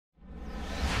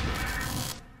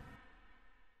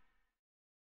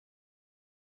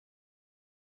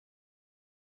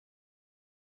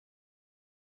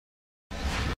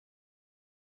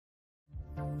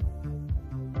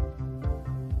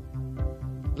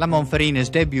La Monferrina's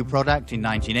debut product in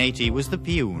 1980 was the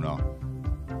Pnuova.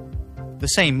 The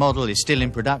same model is still in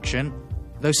production,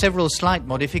 though several slight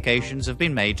modifications have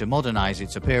been made to modernise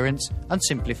its appearance and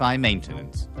simplify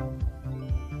maintenance.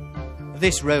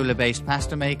 This roller-based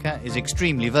pasta maker is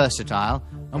extremely versatile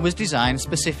and was designed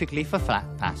specifically for flat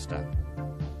pasta.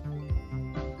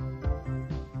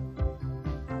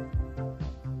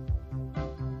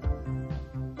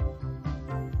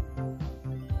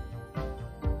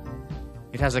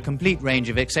 It has a complete range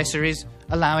of accessories,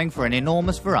 allowing for an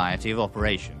enormous variety of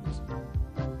operations.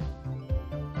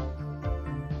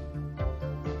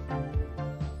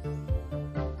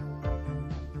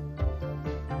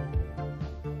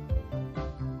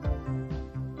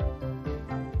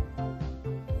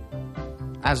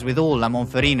 As with all La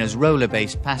Monferrina's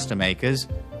roller-based pasta makers,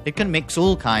 it can mix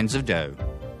all kinds of dough.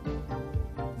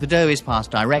 The dough is passed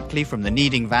directly from the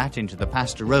kneading vat into the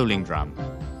pasta rolling drum.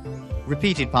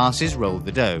 Repeated passes roll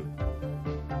the dough.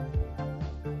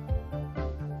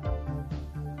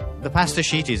 The pasta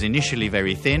sheet is initially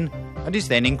very thin and is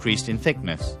then increased in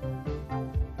thickness.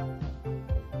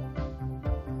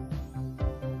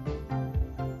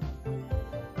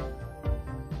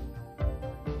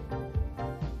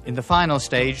 In the final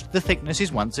stage, the thickness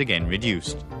is once again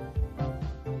reduced.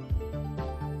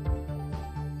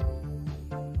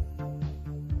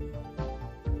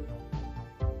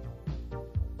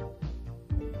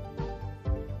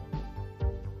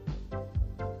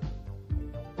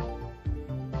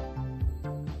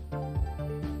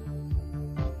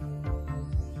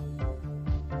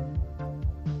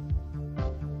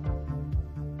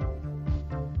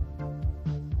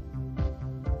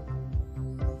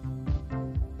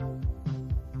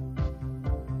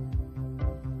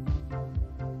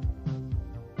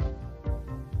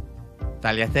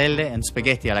 Tagliatelle and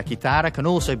spaghetti alla chitarra can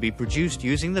also be produced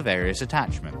using the various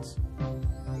attachments.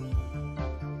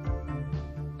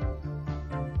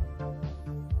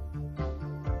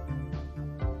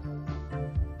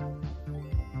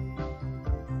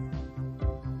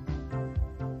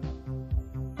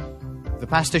 The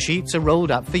pasta sheets are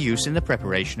rolled up for use in the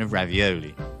preparation of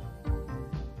ravioli.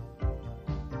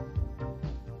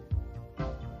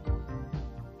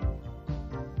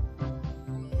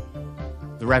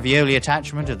 The ravioli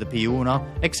attachment of the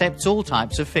Pnuova accepts all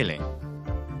types of filling.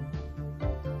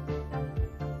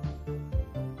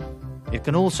 It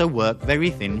can also work very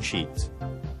thin sheets.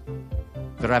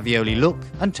 The ravioli look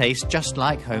and taste just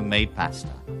like homemade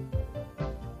pasta.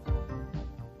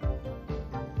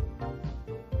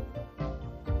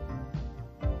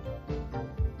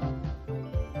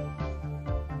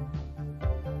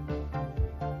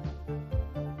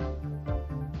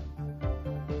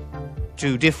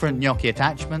 Two different gnocchi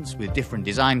attachments with different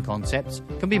design concepts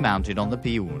can be mounted on the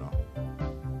Pnuova.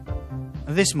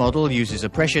 This model uses a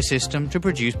pressure system to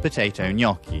produce potato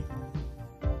gnocchi.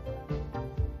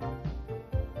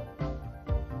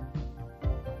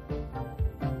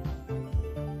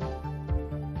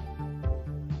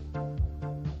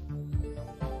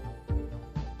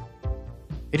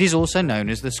 It is also known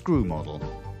as the screw model.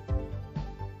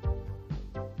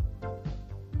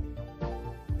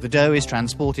 The dough is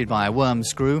transported by a worm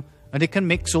screw and it can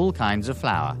mix all kinds of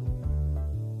flour.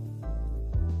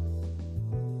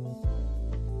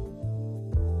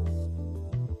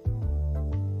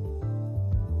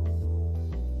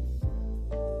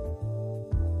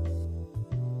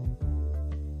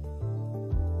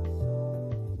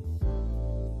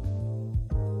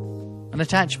 An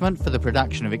attachment for the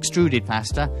production of extruded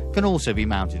pasta can also be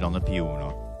mounted on the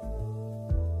Pnuova.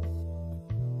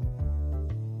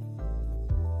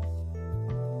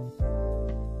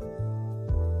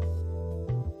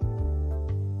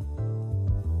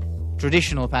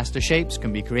 Traditional pasta shapes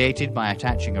can be created by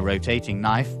attaching a rotating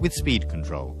knife with speed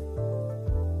control.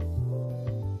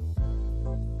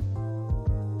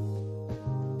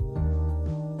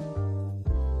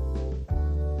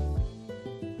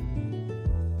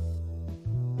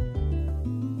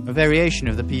 A variation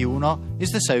of the Pnuova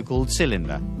is the so-called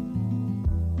cylinder.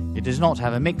 It does not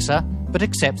have a mixer, but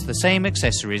accepts the same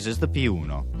accessories as the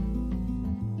Pnuova.